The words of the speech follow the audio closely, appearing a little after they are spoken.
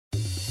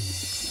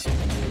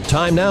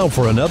Time now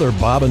for another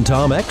Bob and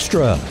Tom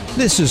Extra.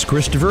 This is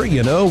Christopher.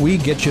 You know, we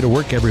get you to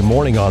work every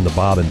morning on the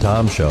Bob and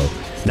Tom Show.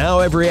 Now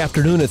every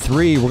afternoon at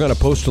 3, we're going to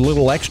post a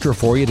little extra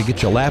for you to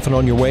get you laughing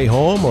on your way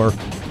home or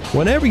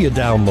whenever you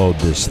download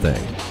this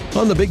thing.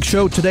 On the big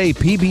show today,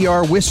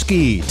 PBR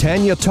Whiskey,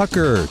 Tanya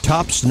Tucker,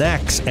 Top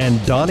Snacks,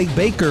 and Donnie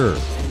Baker.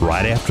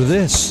 Right after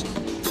this.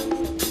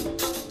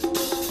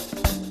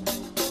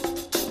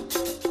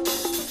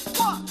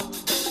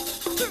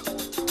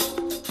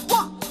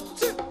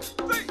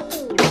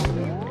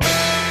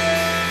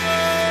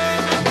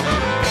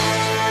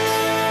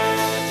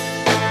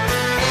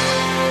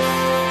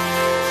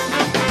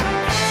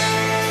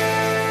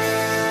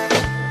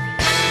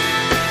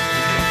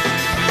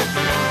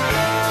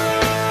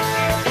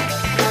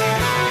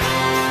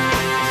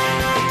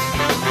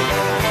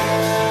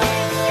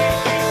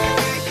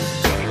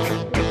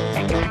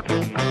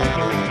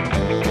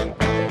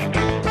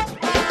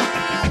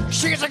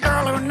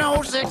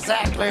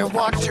 Exactly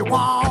what she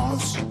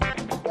wants.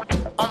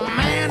 A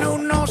man who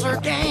knows her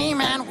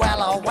game and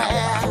well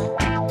aware.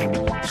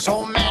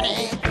 So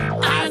many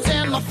irons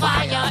in the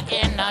fire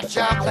in a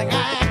juggling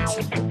act.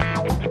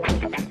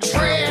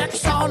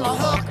 Tricks on the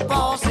hook,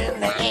 balls in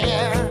the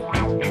air.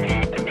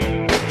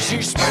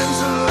 She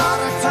spends a lot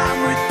of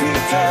time with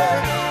Peter,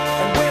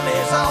 and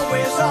Willie's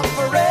always up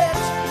for it.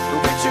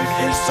 Richard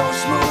is so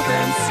smooth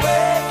and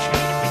slick,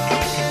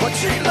 but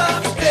she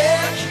loves Dick.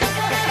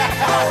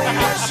 Oh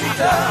yes she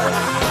does.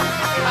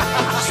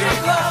 She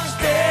loves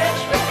Dick.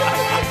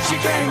 She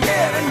can't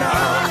get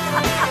enough.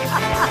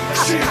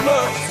 She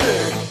loves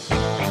Dick.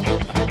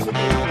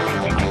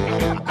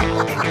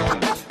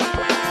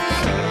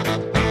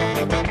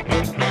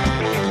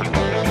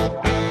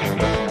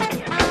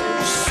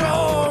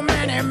 So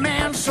many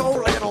men, so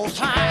little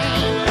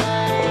time.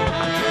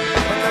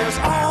 But there's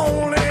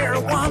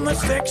only one that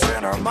sticks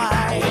in her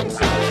mind.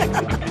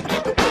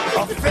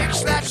 A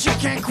fix that she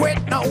can't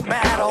quit no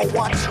matter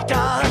what she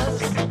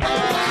does.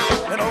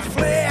 An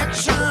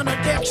affliction,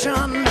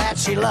 addiction that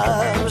she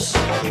loves.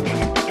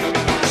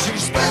 She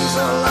spends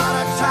a lot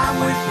of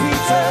time with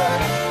Peter,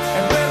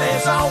 and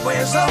Willie's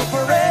always up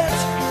for it.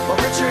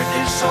 But Richard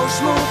is so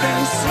smooth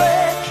and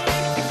slick.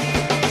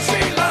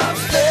 She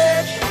loves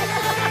Dick.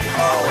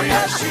 Oh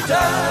yes she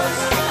does.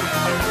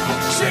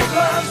 She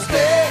loves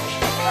Dick.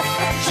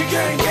 She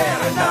can't get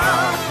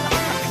enough.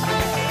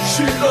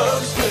 She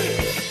loves Dick.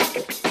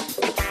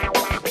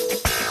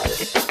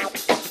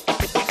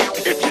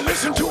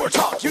 Listen to her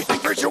talk, you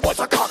think Richard was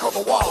a cock of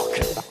the walk.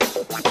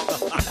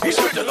 He's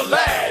good to the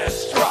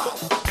last drop,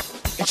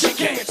 and she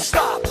can't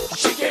stop,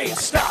 she can't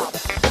stop.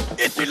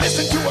 If you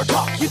listen to her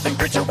talk, you think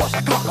Richard was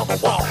a cock of the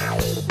walk.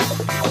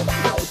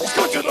 He's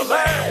good to the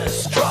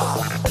last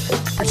drop,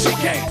 and she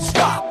can't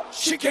stop,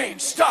 she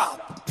can't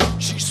stop.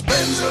 She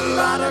spends a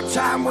lot of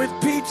time with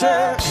Peter,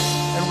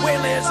 and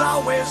Willie's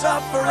always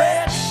up for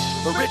it.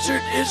 But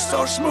Richard is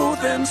so smooth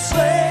and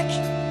slick.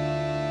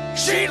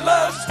 She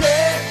loves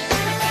Dick.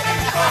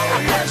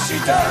 Oh yes she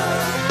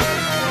does.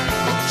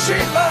 She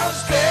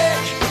loves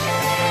Dick.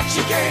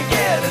 She can't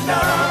get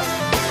enough.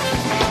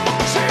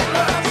 She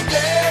loves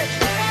Dick.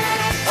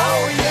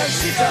 Oh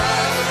yes she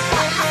does.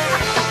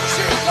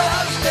 She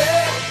loves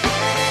Dick.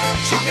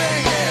 She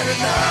can't get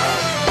enough.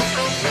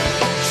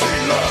 She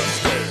loves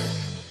Dick.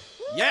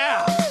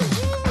 Yeah.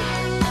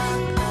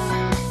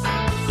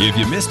 If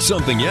you missed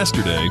something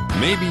yesterday,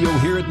 maybe you'll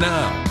hear it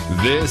now.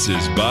 This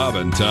is Bob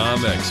and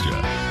Tom Extra.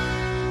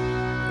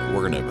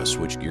 We're going to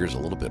switch gears a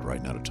little bit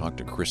right now to talk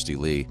to Christy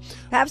Lee.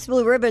 Pabst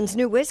Blue Ribbon's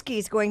new whiskey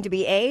is going to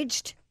be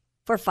aged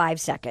for 5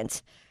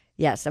 seconds.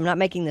 Yes, I'm not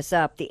making this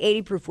up. The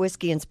 80-proof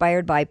whiskey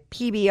inspired by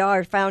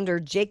PBR founder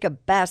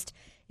Jacob Best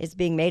is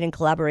being made in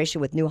collaboration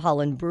with New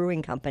Holland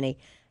Brewing Company.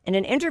 In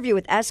an interview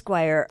with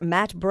Esquire,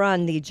 Matt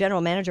Brunn, the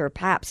general manager of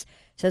Pabst,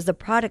 says the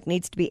product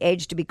needs to be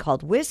aged to be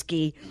called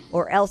whiskey,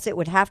 or else it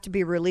would have to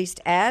be released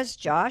as,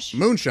 Josh?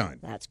 Moonshine.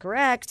 That's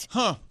correct.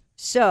 Huh.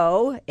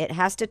 So it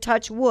has to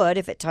touch wood.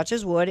 If it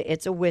touches wood,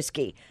 it's a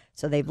whiskey.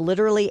 So they've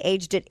literally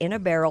aged it in a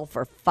barrel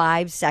for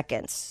 5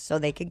 seconds. So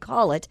they can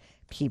call it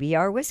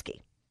PBR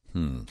whiskey.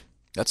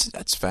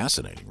 That's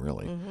fascinating,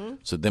 really. Mm-hmm.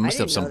 So they must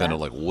have some kind that.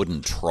 of like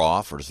wooden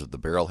trough, or does the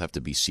barrel have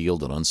to be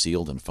sealed and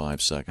unsealed in 5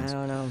 seconds?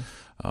 I don't know.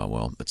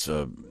 Well, it's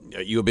are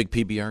you a big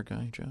PBR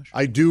guy, Josh?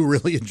 I do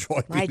really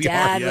enjoy PBR. My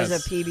dad yes.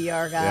 was a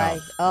PBR guy. Yeah.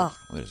 Oh.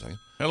 Wait a second.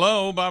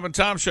 Hello, Bob and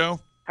Tom Show.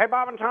 Hey,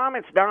 Bob and Tom,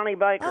 it's Donnie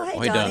Baker. Oh, hey,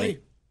 Hey, Donnie.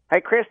 Hey,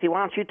 Christy,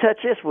 why don't you touch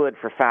this wood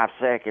for 5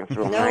 seconds?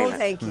 We'll No, name it.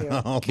 thank you.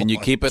 Can you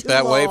keep it Too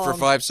that way for long.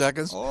 5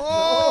 seconds?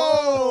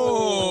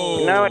 Oh!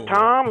 You know what,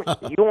 Tom?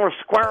 You want to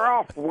square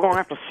off? We're going to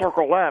have to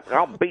circle up.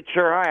 I'll beat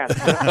your ass.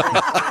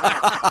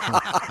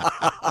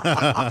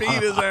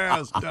 Beat his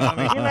ass,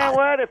 Donnie. You know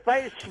what? If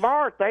they're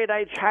smart, they'd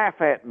age half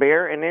that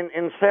beer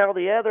and sell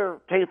the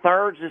other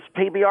 2/3 as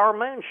PBR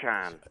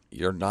moonshine.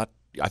 You're not.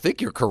 I think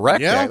you're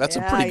correct. Yeah. That's a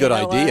Yeah, pretty you good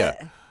know idea.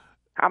 what?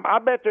 I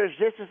bet there's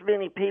just as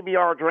many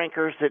PBR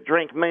drinkers that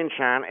drink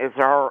moonshine as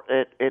are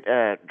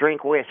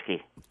drink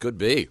whiskey. Could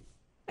be.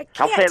 It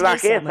I'll can't say it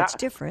like taste that this. much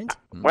different.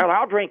 Well,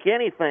 I'll drink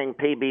anything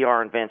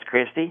PBR invents,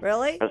 Christy.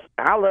 Really? 'Cause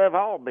I love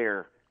all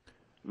beer.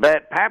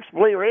 But Pabst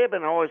Blue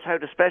Ribbon always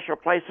had a special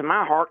place in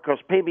my heart because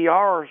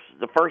PBR's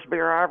the first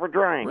beer I ever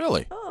drank.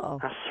 Really? Oh.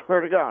 I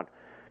swear to God.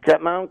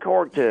 Cut my own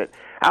cord to it.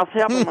 I was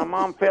helping my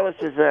mom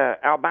Phyllis's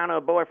albino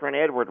boyfriend,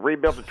 Edward,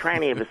 rebuild the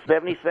tranny of his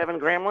 77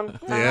 Gremlin.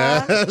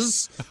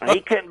 Yes. He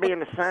couldn't be in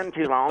the sun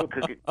too long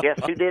because guess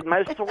who did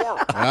most of the work?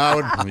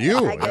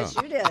 You. I guess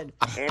you did. And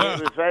it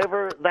was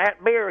over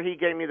that beer he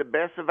gave me the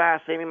best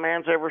advice any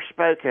man's ever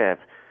spoke of.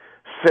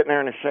 Sitting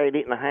there in the shade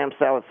eating a ham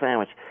salad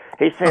sandwich.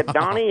 He said,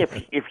 Donnie,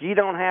 if you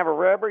don't have a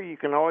rubber, you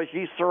can always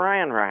use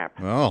saran wrap.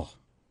 Oh.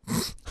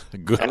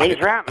 Good. And he's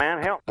right,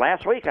 man. Hell,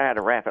 last week I had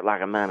to wrap it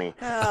like a mummy.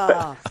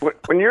 Oh. But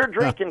when you're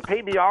drinking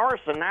PBRs,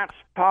 the night's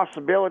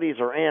possibilities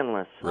are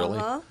endless. Really?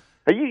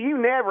 You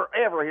never,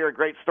 ever hear a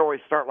great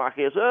story start like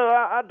this.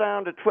 Oh, I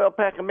downed a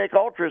 12-pack of Mick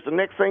Ultras. The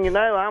next thing you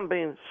know, I'm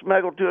being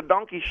smuggled to a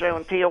donkey show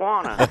in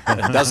Tijuana.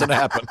 It doesn't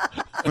happen.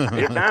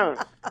 It don't.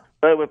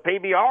 But with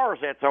PBRs,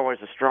 that's always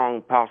a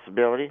strong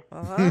possibility.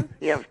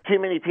 You have too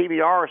many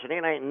PBRs, and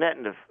it ain't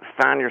nothing to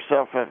find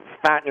yourself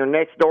fighting your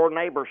next-door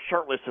neighbor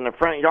shirtless in the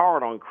front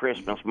yard on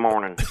Christmas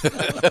morning.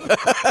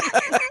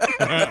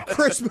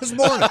 Christmas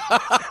morning.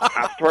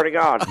 I swear to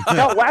God.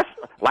 No,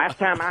 last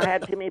time I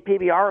had too many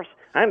PBRs,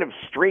 I ended up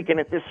streaking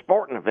at this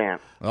sporting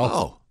event.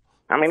 Oh.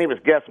 I mean, it was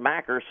Gus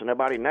Macker, so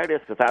nobody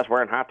noticed because I was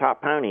wearing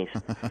high-top ponies.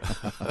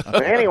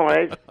 But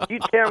anyways, you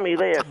tell me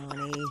this.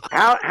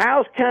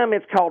 How's come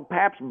it's called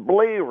Pabst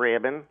Blue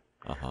Ribbon,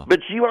 but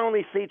you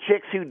only see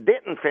chicks who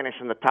didn't finish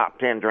in the top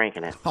 10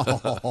 drinking it?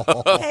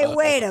 Hey,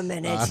 wait a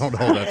minute. I don't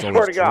know if that's Swear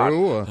always to God.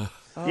 true.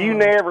 You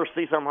never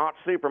see some hot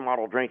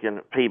supermodel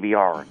drinking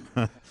PBR.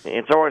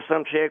 It's always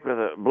some chick with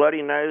a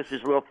bloody nose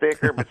who's a little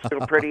thicker but still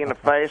pretty in the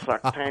face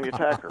like Tanya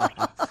Tucker.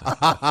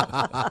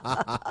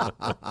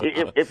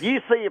 If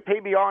you see a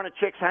PBR in a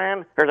chick's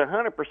hand, there's a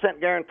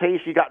 100% guarantee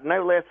she got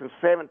no less than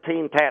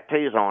 17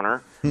 tattoos on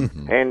her,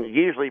 and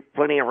usually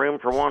plenty of room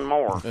for one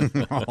more.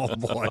 Oh,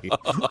 boy.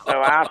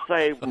 So I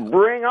say,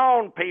 bring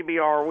on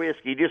PBR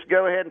whiskey. Just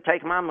go ahead and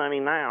take my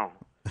money now.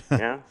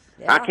 Yeah.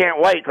 I can't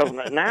wait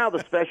because now the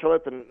special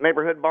at the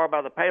neighborhood bar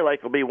by the Pay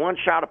Lake will be one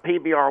shot of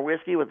PBR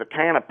whiskey with a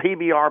can of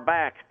PBR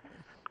back.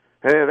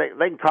 They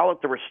can call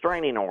it the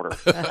restraining order.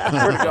 Swear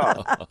to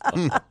God.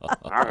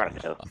 I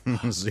gotta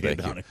go. See you,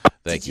 Donnie.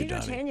 Thank you, Did you know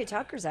Donnie. Tanya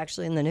Tucker's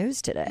actually in the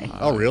news today?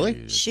 Oh,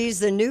 really? She's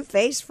the new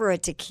face for a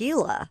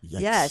tequila.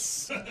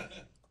 Yes.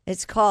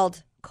 It's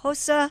called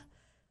Cosa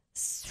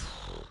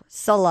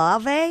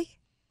Salave.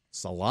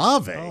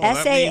 Salave.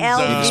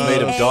 S-A-L-V-A. It's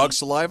made of dog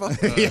saliva?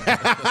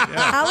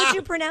 How would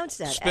you pronounce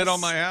that? Spit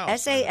on my house.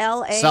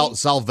 S-A-L-A.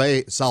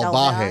 Salvaje.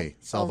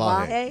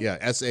 Salvaje? Yeah,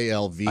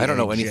 S-A-L-V. I don't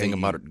know anything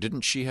about it.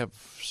 Didn't she have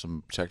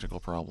some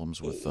technical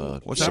problems with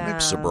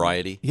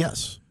sobriety?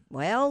 Yes.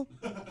 Well,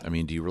 I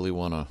mean, do you really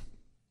want to?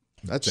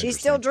 That's she's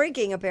still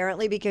drinking,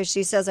 apparently, because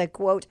she says, I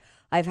quote,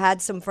 I've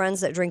had some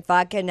friends that drink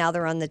vodka, now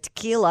they're on the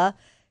tequila.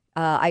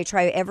 I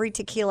try every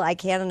tequila I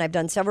can, and I've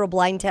done several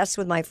blind tests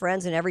with my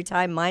friends, and every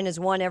time, mine is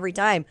won every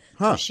time.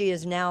 So she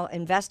is now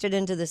invested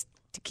into this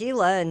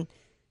tequila, and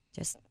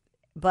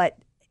but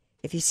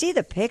if you see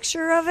the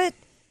picture of it,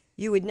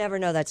 you would never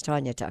know that's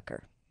Tanya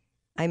Tucker.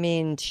 I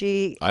mean,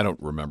 I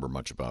don't remember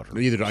much about her.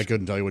 Either I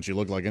couldn't tell you what she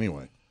looked like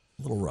anyway.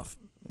 A little rough.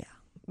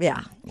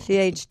 Yeah, she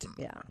aged,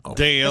 Dale But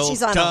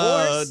she's on a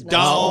horse.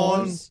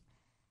 Dawn.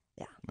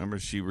 Yeah. Remember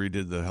she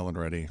redid the Helen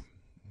Reddy?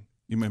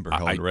 You remember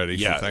Helen Reddy?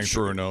 yeah, Thanks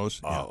for her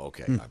nose. Oh,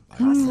 okay.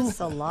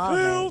 Casa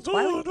Salave.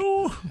 Why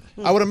would-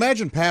 I would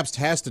imagine Pabst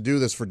has to do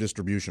this for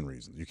distribution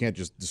reasons. You can't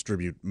just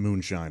distribute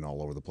moonshine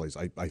all over the place,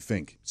 I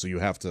think. So you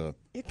have to,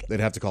 they'd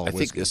have to call it I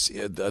think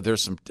whiskey.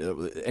 there's some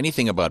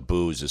anything about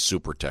booze is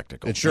super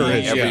technical. It sure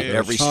is,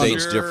 Every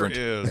state's Sure different.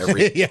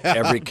 is.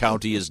 Every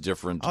county is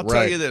different. I'll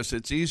tell you this: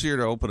 it's easier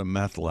to open a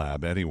meth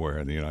lab anywhere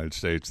in the United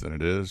States than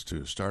it is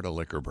to start a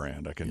liquor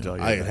brand. I can tell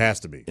you. It has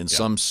to be. In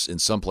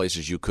some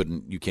places you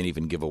can't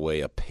even give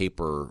away a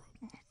paper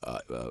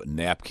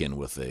napkin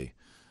with a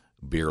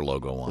beer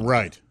logo on it.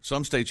 Right.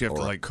 Some states you have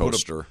to Or a like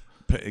coaster.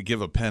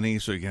 give a penny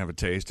so you can have a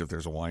taste if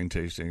there's a wine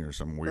tasting or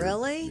some weird.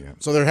 Really? Yeah.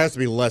 So there has to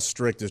be less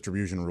strict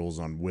distribution rules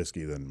on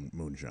whiskey than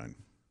moonshine.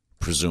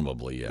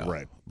 Presumably, yeah.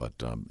 Right.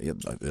 But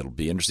it'll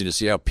be interesting to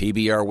see how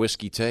PBR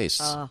whiskey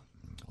tastes. We'll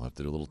have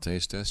to do a little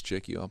taste test.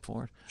 Check you up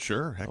for it.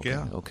 Sure. Heck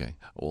yeah. Okay.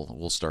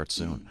 We'll start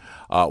soon.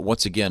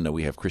 Once again,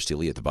 we have Christy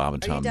Lee at the Bob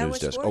and Tom done News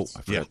with Desk. sports? Oh,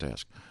 I forgot to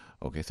ask.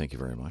 Okay, thank you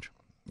very much.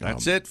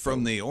 That's it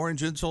from the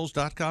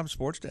OrangeInsoles.com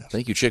sports desk.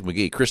 Thank you, Chick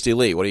McGee. Christy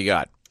Lee, what do you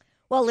got?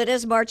 Well, it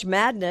is March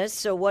Madness,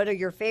 so what are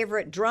your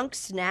favorite drunk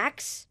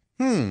snacks?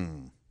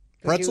 Would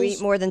Pretzels? you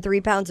eat more than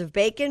 3 pounds of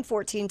bacon,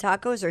 14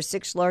 tacos, or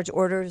 6 large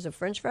orders of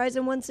French fries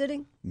in one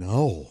sitting?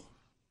 No.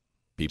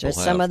 People Just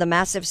have. some of the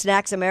massive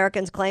snacks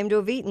Americans claim to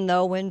have eaten,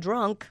 though, when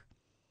drunk.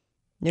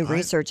 New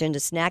research into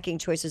snacking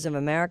choices of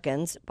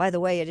Americans. By the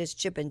way, it is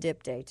Chip and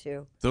Dip Day,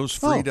 too. Those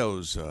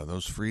Fritos,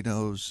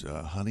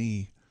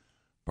 honey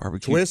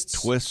barbecue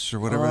twists or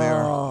whatever they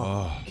are.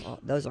 Oh,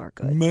 those aren't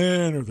good.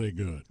 Man, are they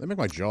good. They make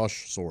my jaw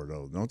sore,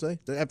 though, don't they?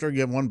 After you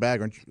get one bag,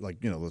 aren't you, like,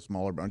 the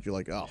smaller, aren't you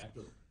like, oh.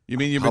 You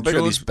mean you've How been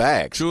big are these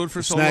bags? chewing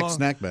for so long?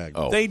 Snack bag.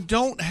 Oh. They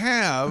don't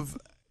have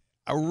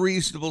a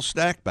reasonable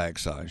snack bag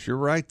size. You're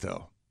right,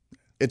 though.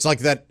 It's like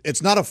that.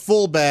 It's not a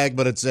full bag,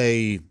 but it's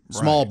a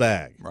small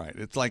bag. Right.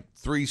 It's like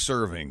 3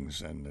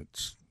 servings, and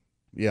it's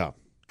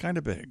kind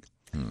of big.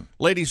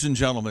 Ladies and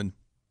gentlemen,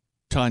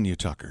 Tanya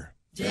Tucker.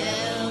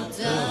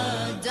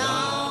 Delta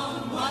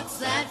Dawn, what's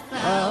that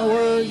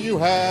Flower you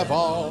have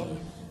on.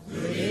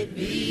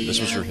 This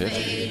was her hit.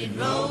 And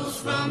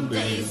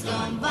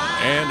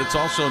it's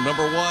also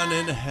number 1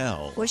 in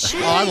hell. Was she?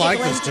 I like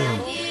this tune.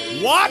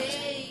 What?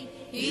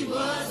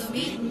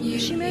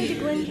 Was she married to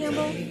Glenn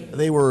Campbell?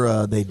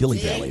 They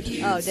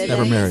dilly-dallied. Oh, did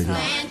Never they? married.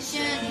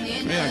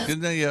 Yeah,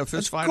 didn't they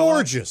fist fight?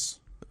 Gorgeous.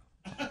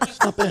 It's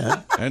not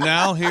bad. And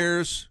now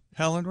here's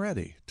Helen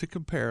Reddy to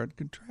compare and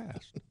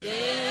contrast.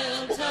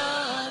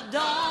 Delta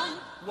Dawn,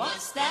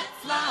 what's that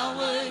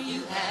flower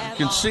you have?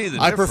 You can see the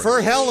I difference.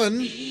 prefer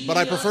Helen, but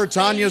I prefer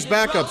Tanya's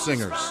backup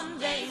singers.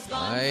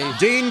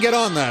 Dean, get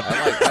on that.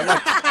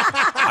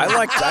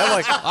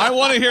 I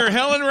want to hear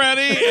Helen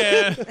Reddy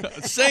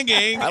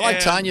singing. I like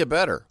Tanya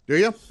better. Do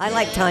you? I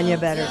like Tanya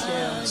better,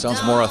 too.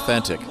 Sounds more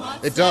authentic.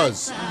 It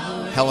does.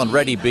 Helen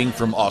Reddy being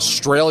from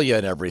Australia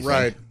and everything.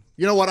 Right.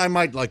 You know what? I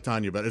might like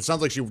Tanya better. It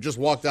sounds like she just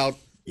walked out of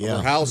Yeah.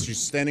 her house. She's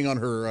standing on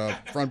her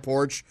front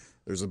porch.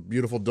 There's a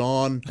beautiful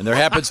dawn. And there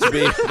happens to be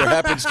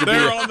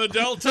They're on the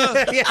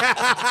Delta.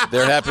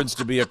 there happens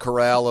to be a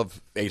corral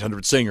of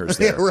 800 singers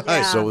there. Yeah,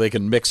 right. So they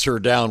can mix her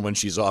down when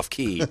she's off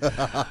key. Is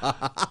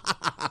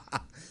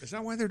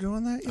that why they're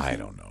doing that? I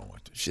don't know.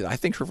 I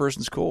think her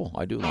version's cool.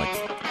 I do like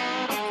it.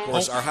 Of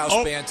course, our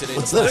house band today.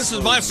 This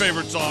is my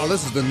favorite Oh, song.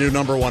 this is the new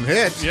number 1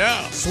 hit.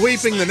 Yeah.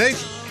 Sweeping the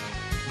nation.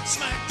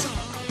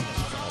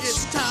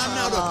 It's time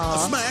now to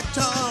smack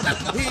Tom.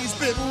 He's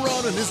been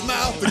running his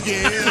mouth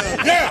again.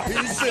 Yeah.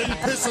 He's been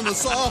pissing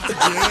us off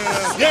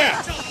again.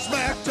 Yeah.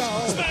 Smack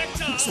Tom.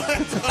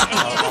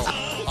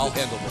 I'll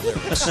handle the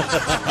lyrics.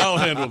 I'll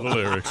handle the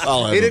lyrics.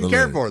 He didn't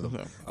care for them.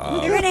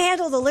 You're going to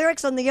handle the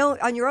lyrics on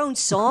your own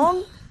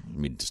song?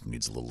 Just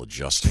needs a little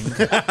adjusting.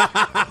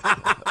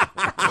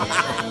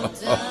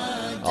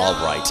 All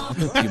right.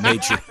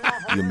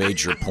 You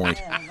made your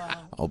point.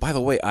 Oh, by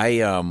the way,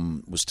 I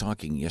was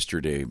talking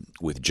yesterday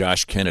with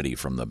Josh Kennedy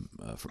from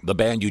the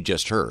band you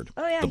just heard,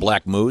 the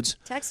Black Moods.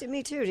 Texted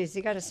me, too. Does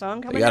he got a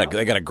song coming They out?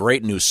 got a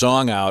great new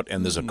song out,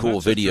 and there's a cool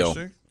That's video.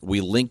 interesting. We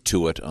linked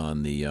to it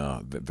on the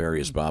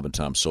various Bob and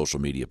Tom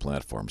social media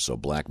platforms. So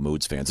Black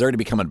Moods fans, they're going to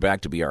be coming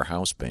back to be our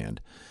house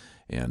band,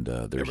 and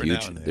they're Every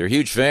huge. now and then. They're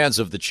huge fans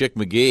of the Chick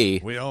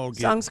McGee. We all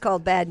get Song's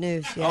called Bad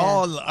News.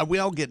 Yeah. we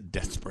all get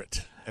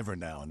desperate every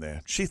now and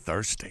then. She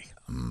thirsty.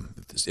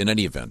 In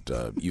any event,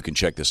 you can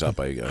check this out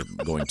by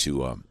going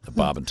to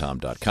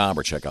bobandtom.com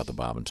or check out the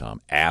Bob and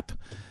Tom app.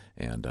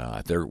 And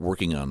they're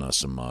working on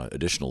some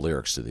additional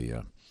lyrics to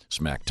the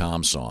Smack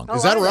Tom song.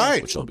 Is that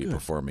right? Which I'll be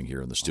performing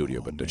here in the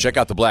studio. But check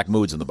out the Black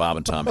Moods in the Bob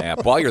and Tom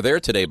app. While you're there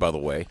today, by the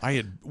way.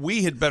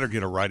 We had better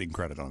get a writing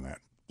credit on that.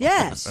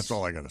 Yes. That's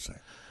all I got to say.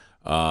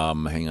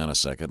 Hang on a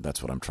second.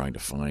 That's what I'm trying to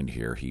find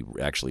here. He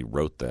actually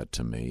wrote that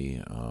to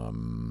me.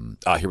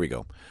 Here we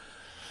go.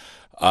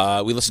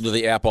 We listen to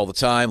the app all the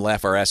time,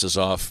 laugh our asses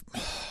off.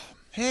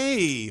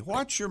 Hey,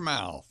 watch your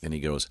mouth. And he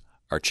goes,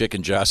 are Chick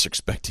and Josh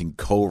expecting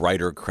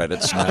co-writer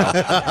credits now?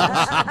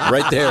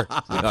 Right there.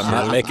 I'm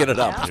not making it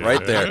up. It's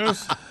right there.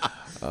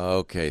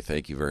 Okay,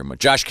 thank you very much.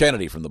 Josh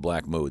Kennedy from the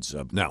Black Moods.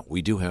 Now,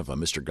 we do have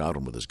Mr.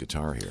 Godwin with his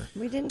guitar here.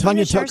 We didn't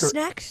Tanya finish our Tucker-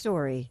 snack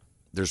story.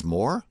 There's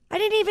more? I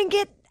didn't even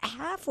get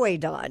halfway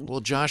done. Well,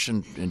 Josh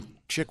and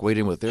Chick weighed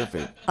in with their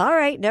favorite. All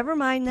right, never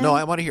mind then. No,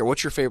 I want to hear.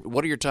 What's your favorite?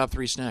 What are your top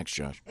 3 snacks,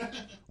 Josh?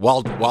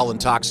 While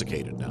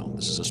intoxicated now.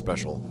 This is a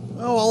special.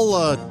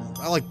 Oh,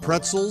 I like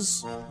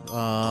pretzels.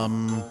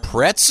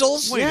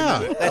 Pretzels? Wait a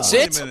minute. That's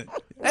Wait it? a minute.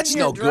 That's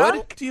You're no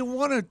drunk? good. Do you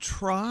want to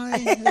try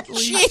at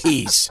least?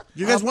 Jeez.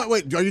 You guys want?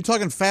 Wait, are you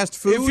talking fast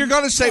food? If you're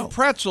going to say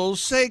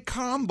pretzels, say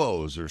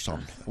combos or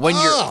something.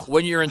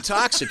 When you're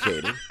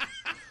intoxicated.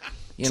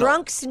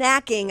 Drunk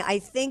snacking, I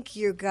think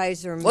you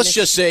guys are Let's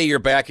just say you're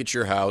back at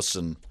your house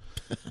and,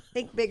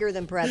 think bigger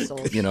than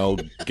pretzels.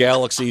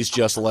 Galaxy's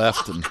just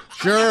left. And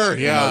sure,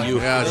 yeah, you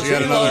yeah. She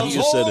had another.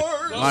 You said,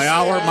 My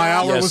hour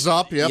yes, was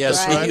up. Yep,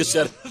 yes, that's right. you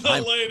said,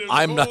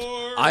 I'm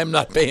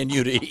not paying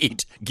you to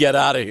eat. Get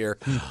out of here.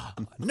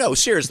 No,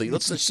 seriously,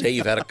 let's just say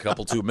you've had a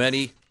couple too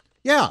many.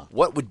 Yeah.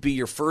 What would be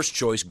your first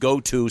choice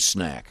go-to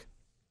snack?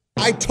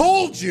 I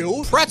told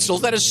you.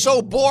 Pretzels. That is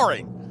so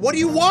boring. What do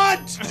you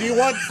want? Do you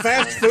want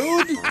fast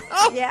food?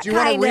 Yeah, Do you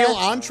want a kinda. real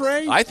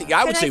entree? I think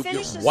I would say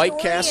finish the White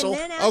story Castle. and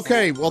then ask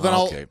Okay, well then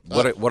Okay.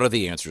 What are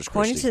the answers,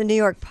 According to Christy? the New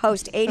York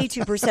Post,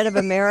 82% of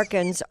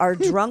Americans are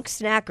drunk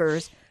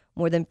snackers.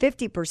 More than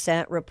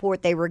 50%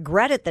 report they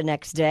regret it the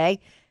next day.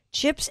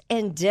 Chips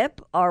and dip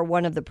are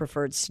one of the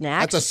preferred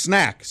snacks. That's a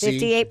snack. See?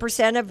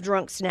 58% of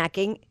drunk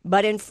snacking.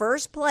 But in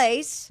first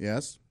place,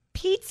 Yes.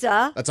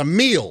 pizza. That's a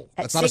meal.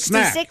 At That's not a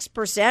snack.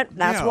 66%.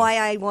 That's Yeah. why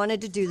I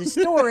wanted to do the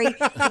story,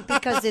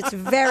 because it's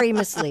very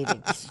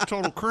misleading.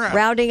 Total crap.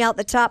 Rounding out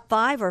the top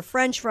 5 are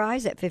French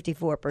fries at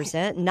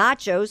 54%,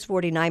 nachos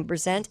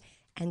 49%,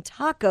 and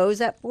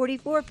tacos at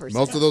 44%.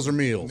 Most of those are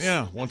meals.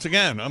 Yeah, once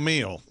again, a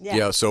meal.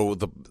 Yeah, so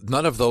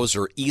none of those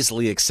are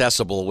easily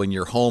accessible when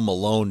you're home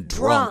alone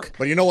drunk.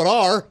 But you know what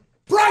are?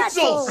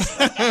 Pretzels!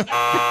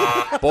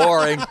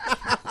 Boring.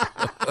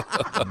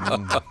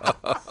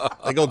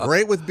 They go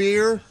great with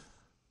beer.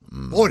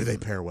 Boy, do they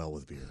pair well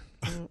with beer.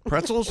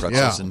 Pretzels?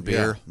 And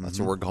beer. That's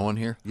where we're going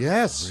here?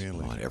 Yes.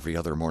 Really? Well, every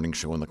other morning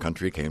show in the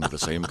country came to the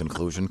same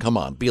conclusion. Come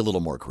on, be a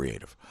little more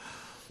creative.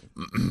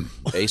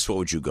 Ace, what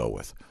would you go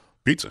with?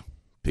 Pizza.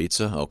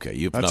 Pizza?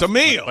 Okay. That's a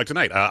meal. Like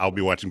tonight, I'll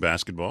be watching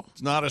basketball.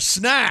 It's not a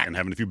snack. And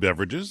having a few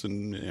beverages,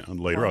 and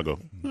later I'll go.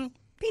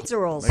 Pizza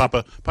rolls.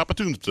 Papa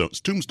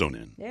Tombstone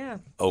in. Yeah.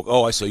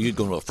 So you'd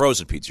go to a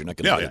frozen pizza. You're not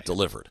going to get it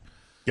delivered.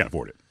 Can't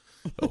afford it.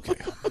 Okay.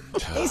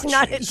 He's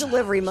not at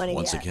delivery money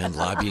Once yet. again,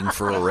 lobbying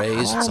for a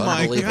raise. It's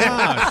my unbelievable.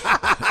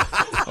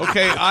 gosh.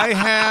 Okay, I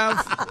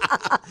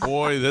have.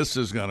 Boy, this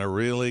is going to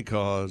really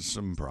cause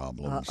some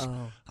problems.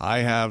 I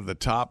have the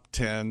top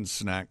 10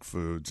 snack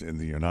foods in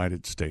the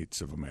United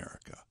States of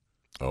America.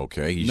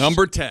 Okay.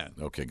 Number 10.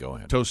 Okay, go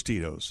ahead.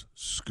 Tostitos,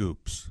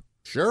 scoops.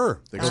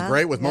 Sure. They go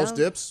great with most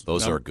dips.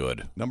 Those are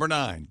good. Number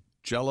 9.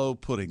 Jell-O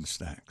pudding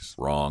snacks.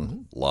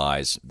 Wrong.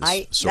 Lies.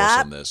 I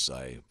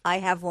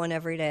have one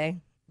every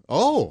day.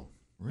 Oh.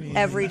 Really?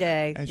 Every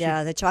day.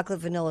 The chocolate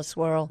vanilla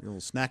swirl. A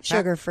little snack pack.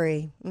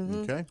 Sugar-free.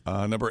 Mm-hmm. Okay.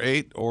 Number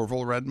 8,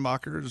 Orville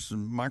Redenbacher's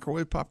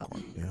microwave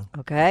popcorn. Yeah.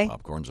 Okay.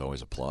 Popcorn's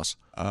always a plus.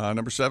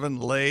 Number 7,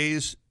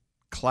 Lay's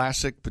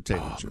classic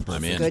potato chips.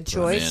 I'm in. Good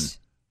choice.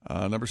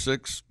 Number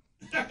 6,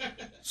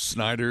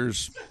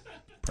 Snyder's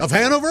Of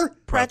Hanover?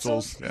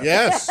 Pretzels.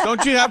 Yes.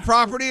 Don't you have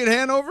property in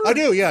Hanover? I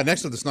do, yeah,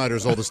 next to the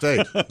Snyder's old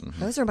estate.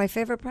 Those are my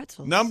favorite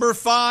pretzels. Number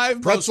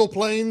 5, Pretzel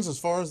plains as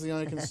far as the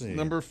eye can see.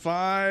 Number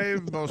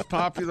 5, most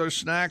popular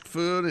snack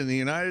food in the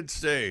United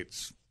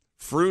States,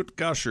 Fruit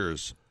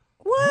Gushers.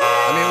 What?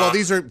 I mean, well,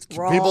 these are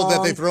people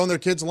that they throw in their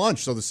kids'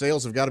 lunch, so the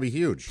sales have got to be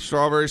huge.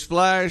 Strawberry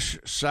Splash,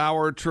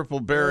 Sour Triple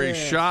Berry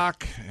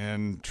Shock,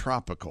 and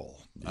Tropical.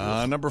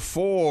 Number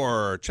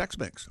 4, Chex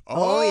Mix.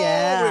 Oh,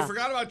 yeah. We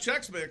forgot about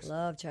Chex Mix.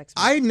 Love Chex Mix.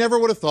 I never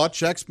would have thought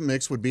Chex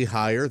Mix would be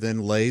higher than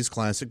Lay's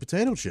classic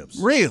potato chips.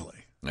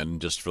 Really? And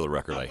just for the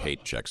record, I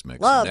hate Chex Mix.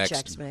 Love Next.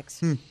 Chex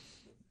Mix.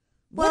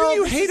 What do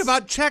you hate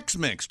about Chex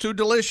Mix? Too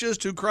delicious,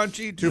 too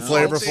crunchy, too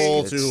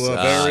flavorful, too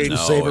very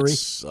savory.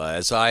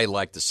 As I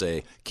like to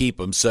say, keep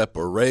them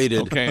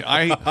separated. Okay,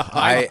 I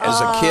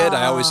as a kid,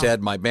 I always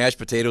had my mashed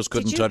potatoes,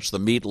 couldn't touch the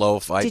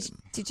meatloaf.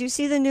 Did you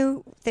see the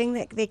new thing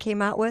that they came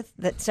out with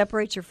that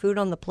separates your food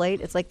on the plate?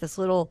 It's like this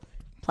little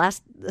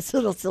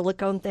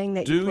silicone thing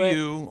that you put. Do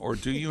you or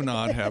do you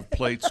not have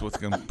plates with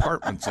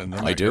compartments in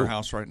them I at do. your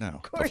house right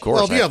now? Of course.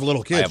 Well, if you have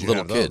little kids, I have you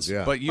little have those, kids.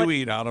 yeah. But you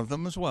eat out of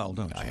them as well,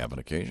 don't you? I have an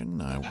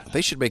occasion.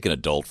 They should make an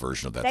adult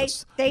version of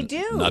that. They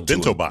do. Not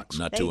Bento too, box.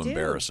 Not They too do.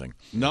 embarrassing.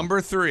 Number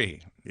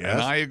 3. Yes?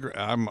 And I agree.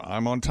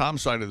 I'm on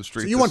Tom's side of the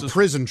street. So you want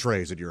prison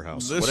trays at your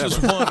house. This is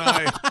one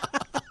I.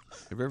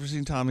 Have you ever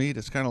seen Tom eat?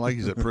 It's kind of like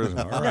he's at prison.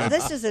 All right. No,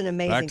 this is an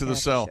amazing. Back to the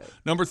cell. show.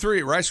 Number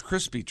 3, Rice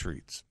Krispie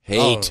treats.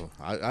 Hate.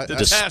 I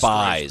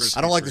Despise.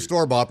 don't like the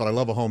store-bought, but I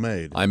love a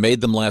homemade. I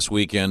made them last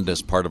weekend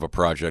as part of a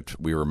project.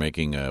 We were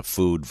making a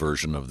food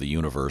version of the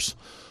universe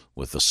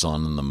with the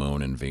sun and the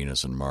moon and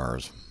Venus and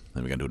Mars.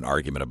 Then we got to do an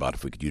argument about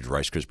if we could use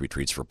Rice Krispie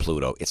treats for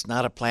Pluto. It's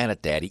not a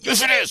planet, Daddy.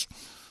 Yes, it is.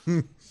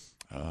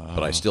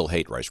 But I still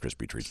hate Rice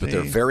Krispie treats. But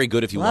they're very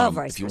good if you Love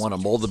want. Rice If you want to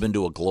mold them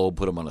into a globe,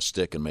 put them on a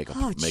stick, and make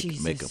a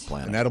Jesus.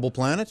 planet. An edible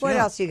planet? What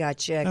Yeah. else you got,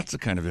 chick? That's the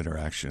kind of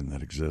interaction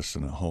that exists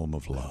in a home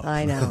of love.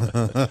 I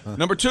know.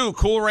 Number 2,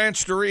 Cool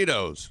Ranch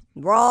Doritos.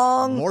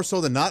 Wrong. More so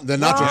than not,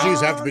 nacho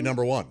cheese have to be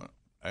number 1.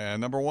 And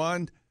number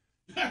 1,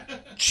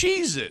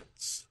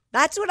 Cheez-Its.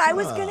 That's what I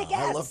was gonna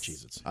guess. I love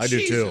Cheez-Its. I do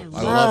too. Cheez-Its.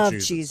 I love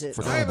Cheez-Its. Cheez-Its.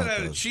 I haven't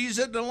had a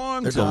Cheez-It in a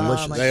long They're time.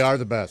 delicious. They are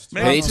the best.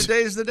 Maybe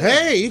today's the day.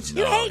 Hate?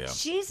 You No, hate yeah.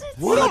 Cheez-Its?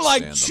 You don't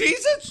like Stand them.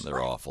 Cheez-Its? They're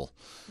awful.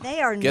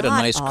 They are Get not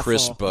a nice awful.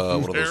 crisp,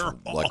 one of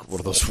They're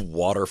those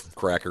water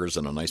crackers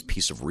and a nice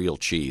piece of real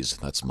cheese.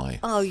 That's my.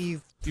 Oh,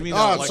 you. You mean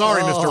Oh, like-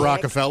 sorry, Mr.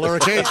 Rockefeller.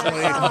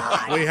 Occasionally,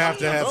 we have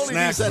to have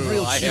snack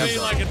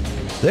food.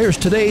 There's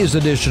today's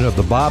edition of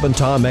the Bob and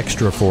Tom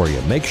Extra for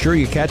you. Make sure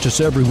you catch us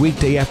every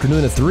weekday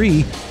afternoon at 3.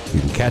 You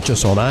can catch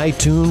us on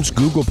iTunes,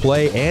 Google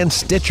Play, and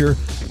Stitcher.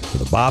 For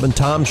the Bob and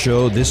Tom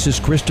Show, this is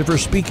Christopher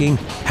speaking.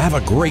 Have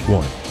a great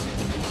one.